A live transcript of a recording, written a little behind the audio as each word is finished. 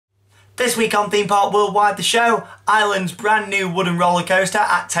This week on Theme Park Worldwide the show, Ireland's brand new wooden roller coaster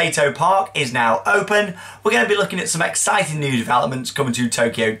at Tato Park is now open. We're going to be looking at some exciting new developments coming to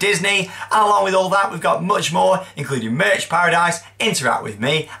Tokyo Disney, and along with all that we've got much more, including Merch Paradise, Interact With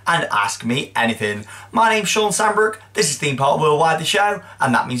Me and Ask Me Anything. My name's Shawn Sanbrooke, this is Theme Park Worldwide the show,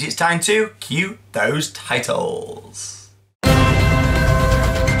 and that means it's time to cue those titles.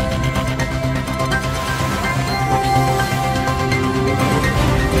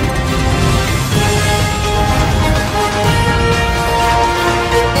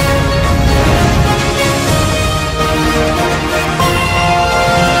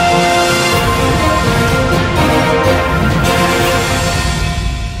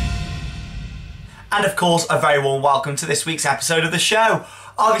 And of course, a very warm welcome to this week's episode of the show.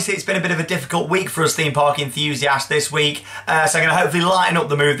 Obviously, it's been a bit of a difficult week for us theme park enthusiasts this week, so I'm going to hopefully lighten up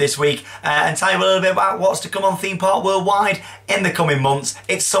the mood this week and tell you a little bit about what's to come on Theme Park Worldwide in the coming months.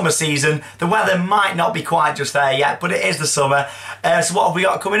 It's summer season. The weather might not be quite just there yet, but it is the summer. So what have we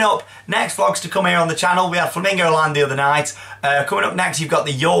got coming up? Next vlogs to come here on the channel. We had Flamingo Land the other night. Coming up next, you've got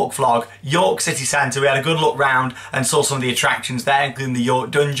the York vlog, York City Centre. We had a good look round and saw some of the attractions there, including the York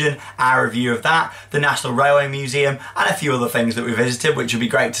Dungeon, our review of that, the National Railway Museum, and a few other things that we visited, which will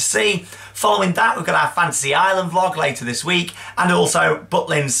be great to see. Following that, we've got our Fantasy Island vlog later this week, and also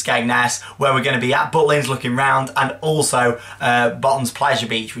Butlins Skegness, where we're going to be at Butlins looking round, and also Bottoms Pleasure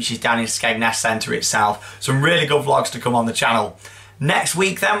Beach, which is down in Skegness Centre itself. Some really good vlogs to come on the channel. Next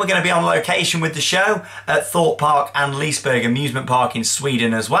week then, we're going to be on location with the show at Thorpe Park and Leesburg Amusement Park in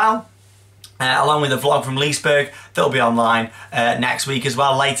Sweden as well. Along with a vlog from Leesburg that'll be online next week as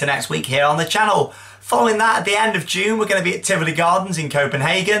well, later next week here on the channel. Following that, at the end of June, we're going to be at Tivoli Gardens in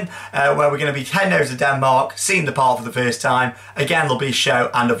Copenhagen, where we're going to be heading over to Denmark, seeing the park for the first time. Again, there'll be a show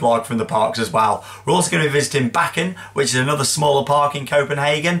and a vlog from the parks as well. We're also going to be visiting Bakken, which is another smaller park in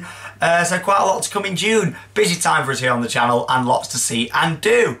Copenhagen. So quite a lot to come in June. Busy time for us here on the channel and lots to see and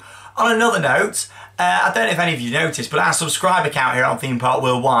do. On another note, I don't know if any of you noticed, but our subscriber count here on Theme Park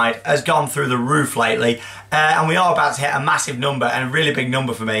Worldwide has gone through the roof lately, and we are about to hit a massive number, and a really big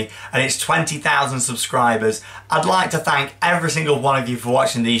number for me, and it's 20,000 subscribers. I'd like to thank every single one of you for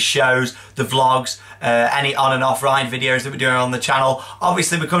watching these shows, the vlogs, any on and off ride videos that we're doing on the channel.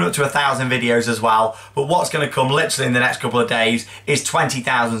 Obviously we're coming up to 1,000 videos as well, but what's going to come literally in the next couple of days is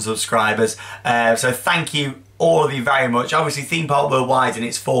 20,000 subscribers. So thank you all of you very much. Obviously Theme Park Worldwide in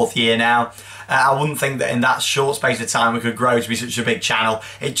its 4th year now. I wouldn't think that in that short space of time we could grow to be such a big channel.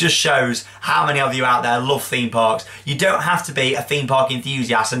 It just shows how many of you out there love theme parks. You don't have to be a theme park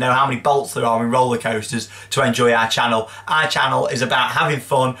enthusiast and know how many bolts there are in roller coasters to enjoy our channel. Our channel is about having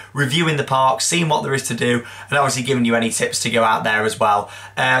fun, reviewing the park, seeing what there is to do, and obviously giving you any tips to go out there as well.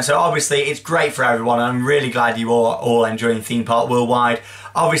 So obviously it's great for everyone, and I'm really glad you are all enjoying Theme Park Worldwide.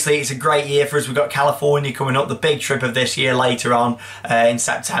 Obviously it's a great year for us. We've got California coming up, the big trip of this year later on in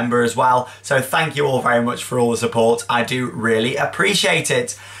September as well. So thank you all very much for all the support. I do really appreciate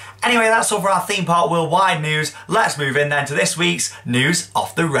it. Anyway, that's all for our Theme Park Worldwide news. Let's move in then to this week's News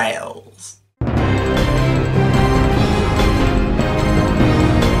Off the Rails.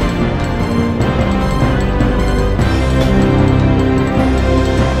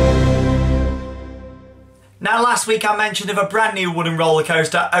 Now last week I mentioned of a brand new wooden roller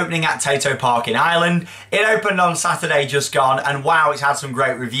coaster opening at Tato Park in Ireland. It opened on Saturday just gone, and wow, it's had some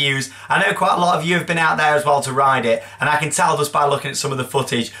great reviews. I know quite a lot of you have been out there as well to ride it, and I can tell just by looking at some of the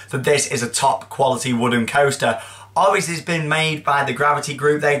footage that this is a top quality wooden coaster. Obviously it's been made by the Gravity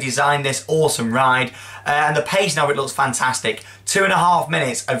Group. They designed this awesome ride, and the pacing of it looks fantastic. 2.5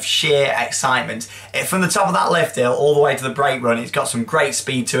 minutes of sheer excitement. From the top of that lift hill all the way to the brake run, it's got some great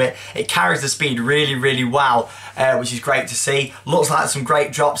speed to it. It carries the speed really, really well, which is great to see. Looks like some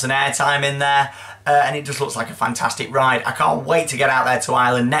great drops and airtime in there. And it just looks like a fantastic ride. I can't wait to get out there to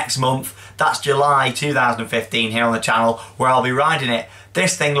Ireland next month. That's July 2015 here on the channel, where I'll be riding it.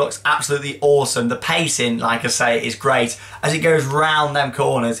 This thing looks absolutely awesome. The pacing, like I say, is great. As it goes round them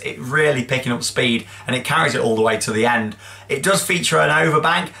corners, it's really picking up speed, and it carries it all the way to the end. It does feature an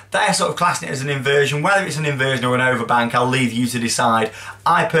overbank. They're sort of classing it as an inversion. Whether it's an inversion or an overbank, I'll leave you to decide.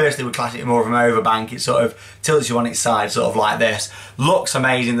 I personally would class it more of an overbank. It sort of tilts you on its side, sort of like this. Looks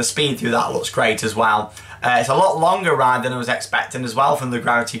amazing. The speed through that looks great as well. It's a lot longer ride than I was expecting as well from the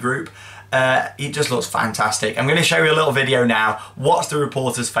Gravity Group. It just looks fantastic. I'm going to show you a little video now. Watch the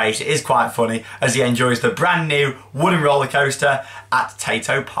reporter's face. It is quite funny as he enjoys the brand new wooden roller coaster at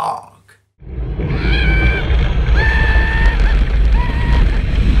Tato Park.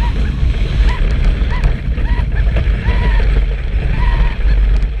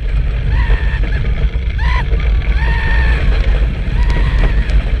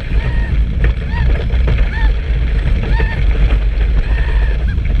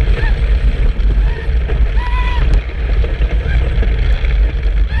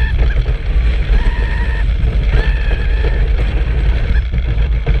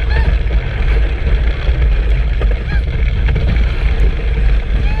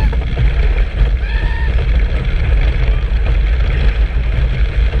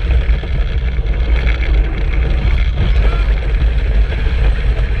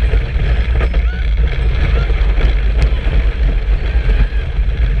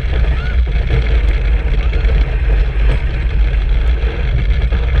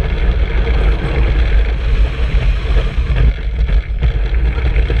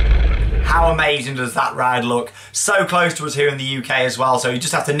 How amazing does that ride look? So close to us here in the UK as well, so you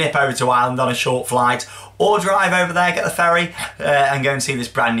just have to nip over to Ireland on a short flight or drive over there, get the ferry and go and see this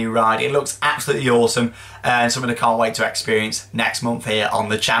brand new ride. It looks absolutely awesome and something I can't wait to experience next month here on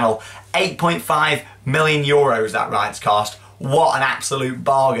the channel. 8.5 million euros that ride's cost. What an absolute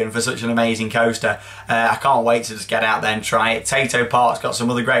bargain for such an amazing coaster. I can't wait to just get out there and try it. Tayto Park's got some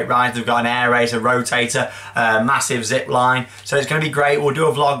other great rides. They've got an air race, a rotator, massive zip line. So it's going to be great. We'll do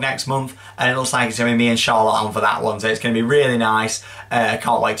a vlog next month and it looks like it's going to be me and Charlotte on for that one. So it's going to be really nice. I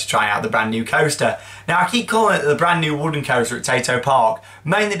can't wait to try out the brand new coaster. Now I keep calling it the brand new wooden coaster at Tayto Park,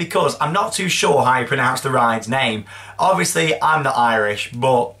 mainly because I'm not too sure how you pronounce the ride's name. Obviously I'm not Irish,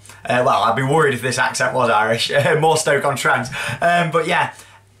 but well, I'd be worried if this accent was Irish, more Stoke-on-Trent. But yeah,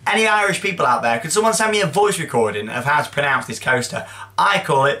 any Irish people out there, could someone send me a voice recording of how to pronounce this coaster? I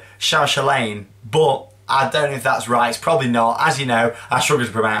call it Shawshallain, but I don't know if that's right. It's probably not. As you know, I struggle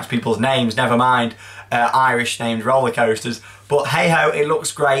to pronounce people's names, never mind Irish named roller coasters. But hey ho, it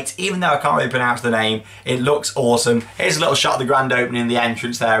looks great. Even though I can't really pronounce the name, it looks awesome. Here's a little shot of the grand opening, the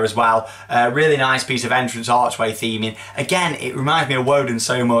entrance there as well. Really nice piece of entrance archway theming. Again, it reminds me of Woden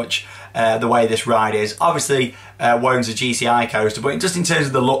so much, the way this ride is. Obviously, Woden's a GCI coaster, but just in terms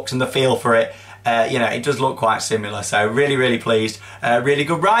of the looks and the feel for it, you know, it does look quite similar. So really, really pleased. Really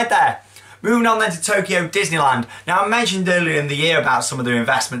good ride there. Moving on then to Tokyo Disneyland. Now I mentioned earlier in the year about some of the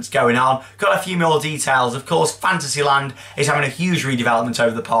investments going on. Got a few more details. Of course, Fantasyland is having a huge redevelopment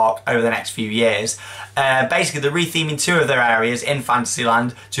over the park over the next few years. Basically, they're retheming two of their areas in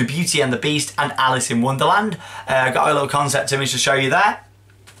Fantasyland to Beauty and the Beast and Alice in Wonderland. Got a little concept image to show you there.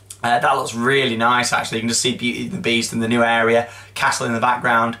 That looks really nice actually. You can just see Beauty and the Beast in the new area, castle in the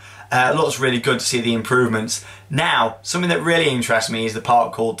background. Looks really good to see the improvements. Now, something that really interests me is the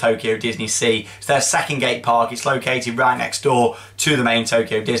park called Tokyo Disney Sea. It's their second gate park. It's located right next door to the main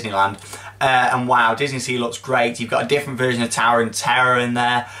Tokyo Disneyland. And wow, Disney Sea looks great. You've got a different version of Tower and Terror in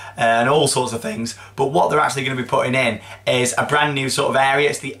there and all sorts of things. But what they're actually going to be putting in is a brand new sort of area.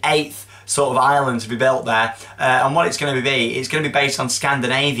 It's the 8th sort of island to be built there, and what it's going to be, it's going to be based on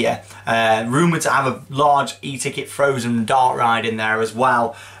Scandinavia. Rumoured to have a large e-ticket frozen dart ride in there as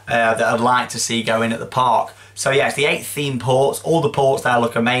well that I'd like to see go in at the park. So yeah, it's the 8th themed ports. All the ports there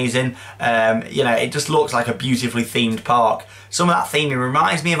look amazing. You know, it just looks like a beautifully themed park. Some of that theming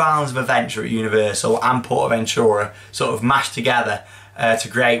reminds me of Islands of Adventure at Universal and Portaventura sort of mashed together to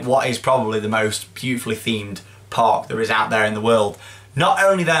create what is probably the most beautifully themed park there is out there in the world. Not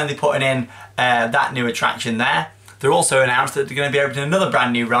only then are they putting in that new attraction there, they're also announced that they're going to be opening another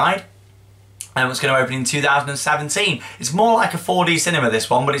brand new ride, and it's going to open in 2017. It's more like a 4D cinema, this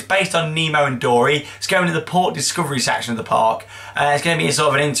one, but it's based on Nemo and Dory. It's going to the Port Discovery section of the park. It's going to be a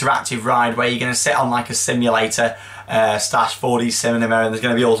sort of an interactive ride where you're going to sit on like a simulator slash 4D cinema, and there's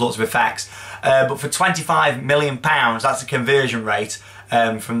going to be all sorts of effects. But for £25 million, that's a conversion rate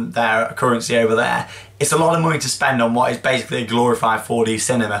from their currency over there. It's a lot of money to spend on what is basically a glorified 4D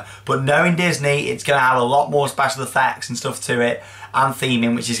cinema. But knowing Disney, it's going to have a lot more special effects and stuff to it, and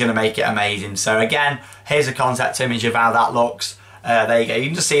theming, which is going to make it amazing. So again, here's a concept image of how that looks. There you go. You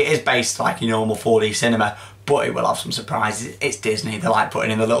can just see it is based like a normal 4D cinema, but it will have some surprises. It's Disney, they like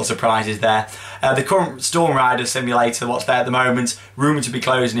putting in the little surprises there. The current Storm Rider simulator, what's there at the moment, rumoured to be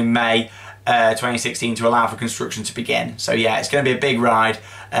closing in May 2016 to allow for construction to begin. So yeah, it's going to be a big ride,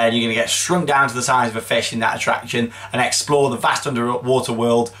 and you're going to get shrunk down to the size of a fish in that attraction and explore the vast underwater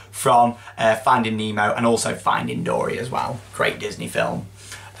world from Finding Nemo and also Finding Dory as well. Great Disney film,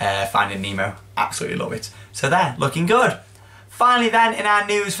 Finding Nemo, absolutely love it. So there, looking good. Finally then, in our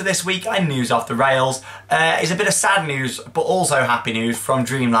news for this week, and news off the rails, is a bit of sad news but also happy news from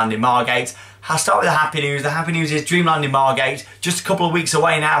Dreamland in Margate. I'll start with the happy news. The happy news is Dreamland in Margate, just a couple of weeks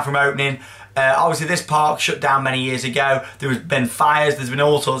away now from opening. Obviously this park shut down many years ago. There's been fires, there's been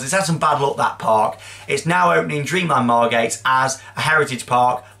all sorts. It's had some bad luck, that park. It's now opening Dreamland Margate as a heritage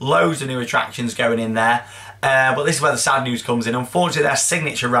park. Loads of new attractions going in there. But this is where the sad news comes in. Unfortunately, their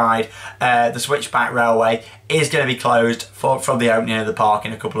signature ride, the Switchback Railway, is going to be closed from the opening of the park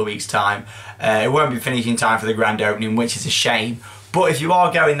in a couple of weeks' time. It won't be finishing in time for the grand opening, which is a shame. But if you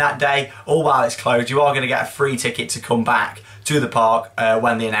are going that day, or while it's closed, you are going to get a free ticket to come back to the park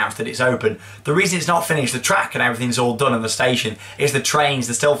when they announce that it's open. The reason it's not finished, the track and everything's all done on the station, is the trains.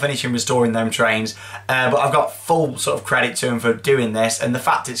 They're still finishing restoring them trains. But I've got full sort of credit to them for doing this, and the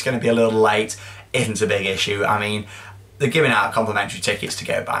fact it's going to be a little late isn't a big issue. I mean, they're giving out complimentary tickets to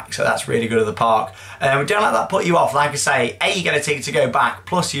go back, so that's really good of the park. Don't let that put you off. Like I say, A, you get a ticket to go back,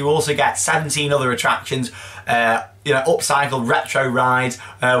 plus you also get 17 other attractions, you know, upcycled retro rides,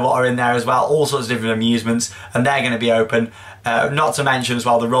 what are in there as well, all sorts of different amusements, and they're going to be open. Not to mention as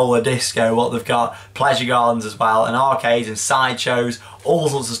well the roller disco, what they've got, pleasure gardens as well, and arcades and sideshows, all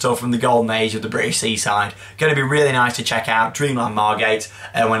sorts of stuff from the golden age of the British seaside. Going to be really nice to check out Dreamland Margate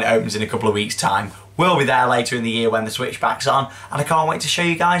when it opens in a couple of weeks' time. We'll be there later in the year when the Switchback's on, and I can't wait to show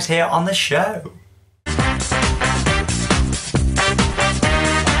you guys here on the show.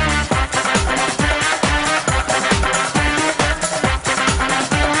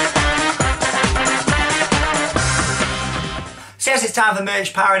 So yes, it's time for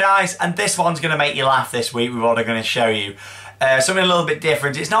Merch Paradise, and this one's going to make you laugh this week with what I'm going to show you. Something a little bit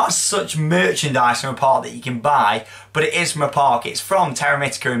different. It's not such merchandise from a park that you can buy, but it is from a park. It's from Terra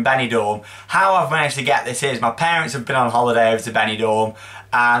Mythica in Benidorm. How I've managed to get this is my parents have been on holiday over to Benidorm,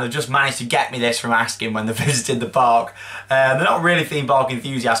 and they've just managed to get me this from asking when they visited the park. They're not really theme park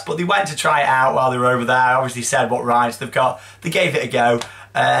enthusiasts, but they went to try it out while they were over there. Obviously said what rides they've got. They gave it a go,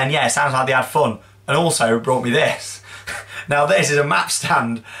 and yeah, it sounds like they had fun. And also brought me this. Now this is a map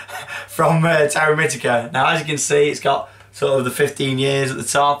stand from Terra Mythica. Now as you can see, it's got sort of the 15 years at the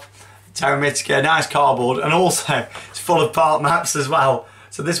top. Terra Mythica, nice cardboard, and also it's full of park maps as well.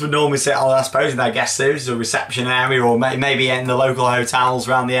 So this would normally sit, I suppose, in their guest services or reception area, or maybe in the local hotels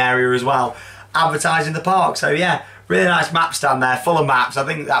around the area as well, advertising the park. So yeah, really nice map stand there, full of maps. I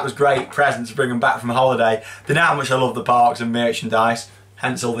think that was great present to bring them back from holiday. They know how much I love the parks and merchandise,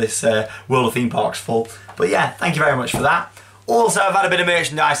 hence all this World of Theme Parks full. But yeah, thank you very much for that. Also, I've had a bit of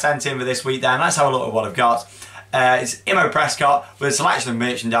merchandise sent in for this week then. Let's have a look at what I've got. It's Imo Prescott with a selection of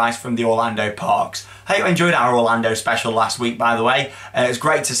merchandise from the Orlando parks. I hope you enjoyed our Orlando special last week, by the way. It was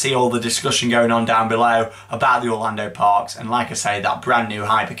great to see all the discussion going on down below about the Orlando parks, and like I say, that brand new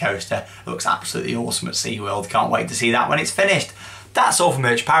Hypercoaster looks absolutely awesome at SeaWorld. Can't wait to see that when it's finished. That's all for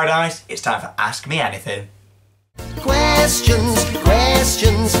Merch Paradise. It's time for Ask Me Anything. Questions,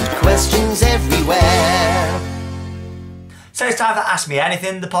 questions, questions everywhere. So it's time for Ask Me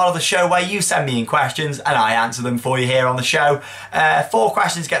Anything, the part of the show where you send me in questions and I answer them for you here on the show. 4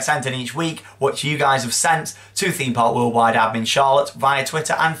 questions get sent in each week, which you guys have sent to Theme Park Worldwide Admin Charlotte via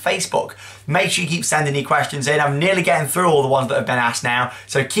Twitter and Facebook. Make sure you keep sending your questions in. I'm nearly getting through all the ones that have been asked now,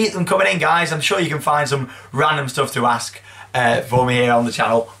 so keep them coming in, guys. I'm sure you can find some random stuff to ask for me here on the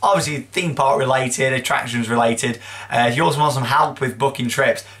channel. Obviously theme park related, attractions related. If you also want some help with booking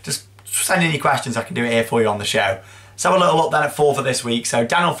trips, just send in your questions. I can do it here for you on the show. So have a little look then at 4 for this week. So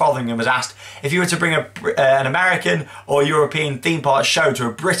Daniel Fotheringham was asked, if you were to bring an American or European theme park show to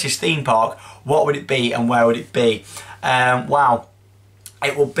a British theme park, what would it be and where would it be? Wow,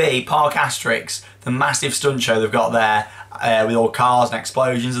 it will be Park Asterix, the massive stunt show they've got there with all cars and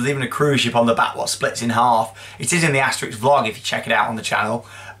explosions. There's even a cruise ship on the back what splits in half. It is in the Asterix vlog if you check it out on the channel.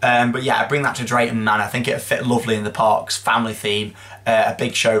 But yeah, bring that to Drayton Man. I think it would fit lovely in the parks, family theme, a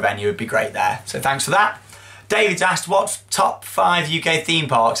big show venue would be great there. So thanks for that. David's asked what top 5 UK theme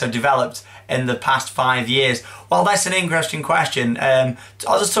parks have developed in the past 5 years. Well, that's an interesting question.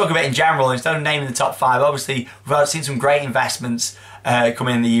 I'll just talk about it in general instead of naming the top 5. Obviously, we've seen some great investments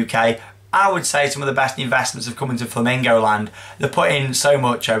coming in the UK. I would say some of the best investments have come into Flamingo Land. They've put in so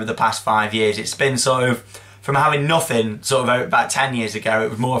much over the past 5 years. It's been sort of, from having nothing sort of about 10 years ago, it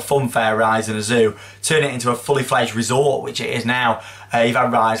was more a fun fair ride than a zoo, turn it into a fully fledged resort, which it is now. You've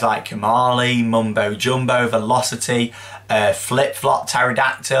had rides like Kamali, Mumbo Jumbo, Velocity, Flip Flop,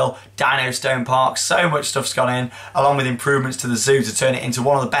 Pterodactyl, Dino Stone Park. So much stuff's gone in, along with improvements to the zoo to turn it into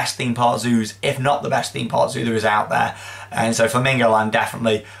one of the best theme park zoos, if not the best theme park zoo there is out there. And so Flamingo Land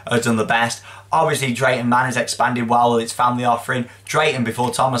definitely has done the best. Obviously Drayton Man has expanded well with its family offering. Drayton,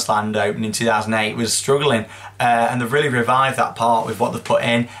 before Thomas Land opened in 2008, was struggling, and they've really revived that part with what they've put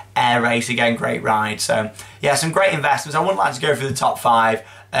in. Air Race, again, great ride. So yeah, some great investments. I wouldn't like to go through the top 5,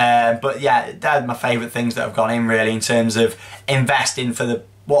 but yeah, they're my favourite things that have gone in really in terms of investing for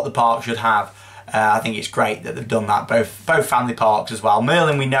what the park should have. I think it's great that they've done that, both family parks as well.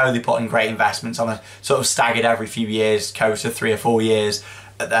 Merlin, we know they put in great investments on a sort of staggered every few years, coaster 3 or 4 years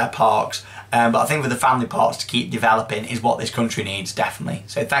at their parks. But I think with the family parks to keep developing is what this country needs, definitely.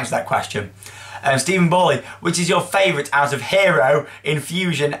 So thanks for that question. Stephen Borley, which is your favourite out of Hero,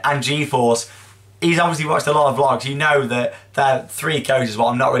 Infusion and G-Force? He's obviously watched a lot of vlogs. You know that they're 3 coasters what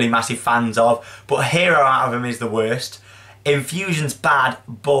I'm not really massive fans of, but Hero out of them is the worst. Infusion's bad,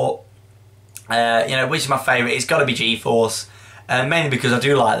 but you know, which is my favourite? It's got to be G-Force, mainly because I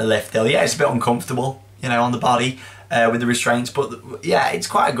do like the lift hill. Yeah, it's a bit uncomfortable, you know, on the body with the restraints, but yeah, it's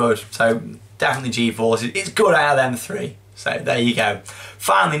quite good. So definitely G-Force. It's good out of them 3. So there you go.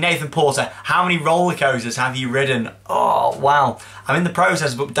 Finally, Nathan Porter, how many roller coasters have you ridden? Oh, wow. I'm in the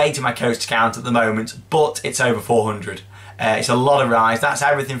process of updating my coaster count at the moment, but it's over 400. It's a lot of rides. That's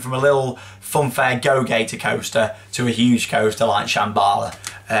everything from a little funfair go-gator coaster to a huge coaster like Shambhala.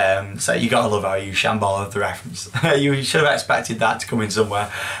 So you gotta love how you use Shambhala with the reference. You should have expected that to come in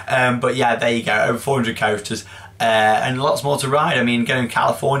somewhere. But yeah, there you go, over 400 coasters and lots more to ride. I mean, going to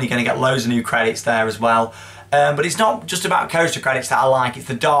California, you're going to get loads of new credits there as well. But it's not just about coaster credits that I like, it's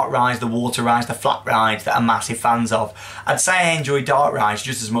the dark rides, the water rides, the flat rides that I'm massive fans of. I'd say I enjoy dark rides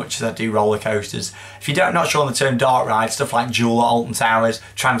just as much as I do roller coasters. If you're not sure on the term dark rides, stuff like Jewel at Alton Towers,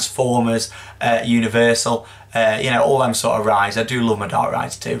 Transformers, Universal, you know, all them sort of rides. I do love my dark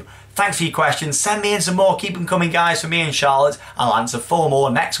rides too. Thanks for your questions. Send me in some more. Keep them coming, guys, for me and Charlotte. I'll answer 4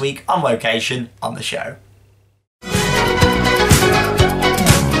 more next week on location on the show.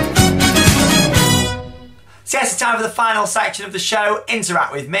 So yes, it's time for the final section of the show,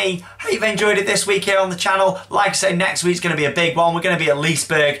 Interact With Me. Hope you've enjoyed it this week here on the channel. Like I say, next week's going to be a big one. We're going to be at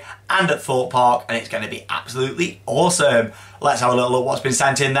Leesburg and at Thorpe Park, and it's going to be absolutely awesome. Let's have a little look what's been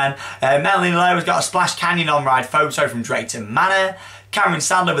sent in then. Melanie Lowe has got a Splash Canyon on-ride photo from Drayton Manor. Cameron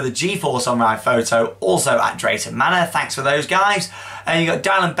Sadler with a G-Force on-ride photo, also at Drayton Manor. Thanks for those, guys. And you've got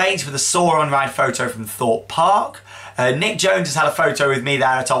Dylan Bates with a Soar on-ride photo from Thorpe Park. Nick Jones has had a photo with me there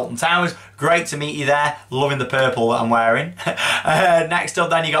at Alton Towers. Great to meet you there. Loving the purple that I'm wearing. Next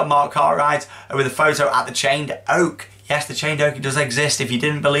up then you got Mark Cartwright with a photo at the Chained Oak. Yes, the Chained Oak, it does exist. If you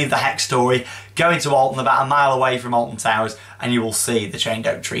didn't believe the hex story, go into Alton about a mile away from Alton Towers and you will see the Chained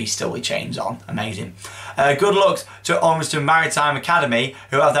Oak tree still with chains on. Amazing. Good luck to Ormiston Maritime Academy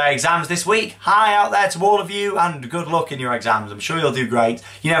who have their exams this week. Hi out there to all of you and good luck in your exams. I'm sure you'll do great.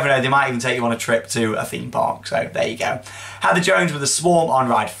 You never know, they might even take you on a trip to a theme park. So there you go. Heather Jones with a Swarm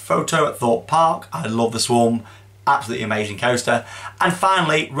on-ride photo at Thorpe Park. I love the Swarm. Absolutely amazing coaster. And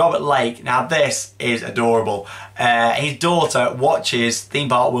finally, Robert Lake. Now this is adorable. His daughter watches Theme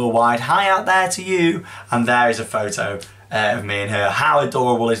Park Worldwide. Hi out there to you. And there is a photo of me and her. How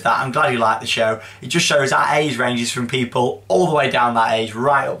adorable is that? I'm glad you like the show. It just shows our age ranges from people all the way down that age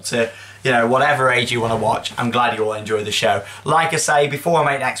right up to, you know, whatever age you want to watch. I'm glad you all enjoy the show. Like I say, before I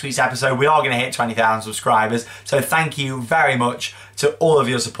make next week's episode, we are going to hit 20,000 subscribers. So thank you very much to all of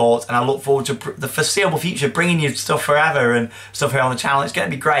your support. And I look forward to the foreseeable future, bringing you stuff forever and stuff here on the channel. It's going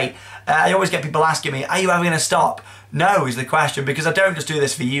to be great. I always get people asking me, are you ever going to stop? No is the question, because I don't just do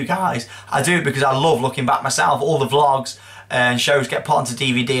this for you guys. I do it because I love looking back myself. All the vlogs and shows get put onto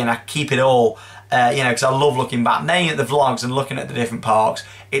DVD and I keep it all. You know, because I love looking back, mainly at the vlogs and looking at the different parks.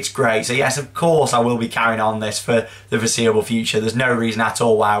 It's great. So yes, of course I will be carrying on this for the foreseeable future. There's no reason at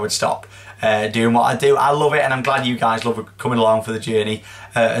all why I would stop doing what I do. I love it and I'm glad you guys love coming along for the journey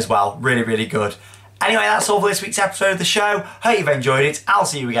as well. Really, really good. Anyway, that's all for this week's episode of the show. Hope you've enjoyed it. I'll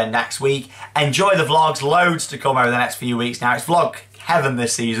see you again next week. Enjoy the vlogs. Loads to come over the next few weeks now. It's vlog heaven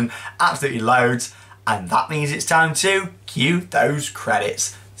this season. Absolutely loads. And that means it's time to cue those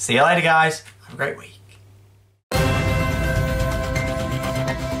credits. See you later, guys. Have a great week.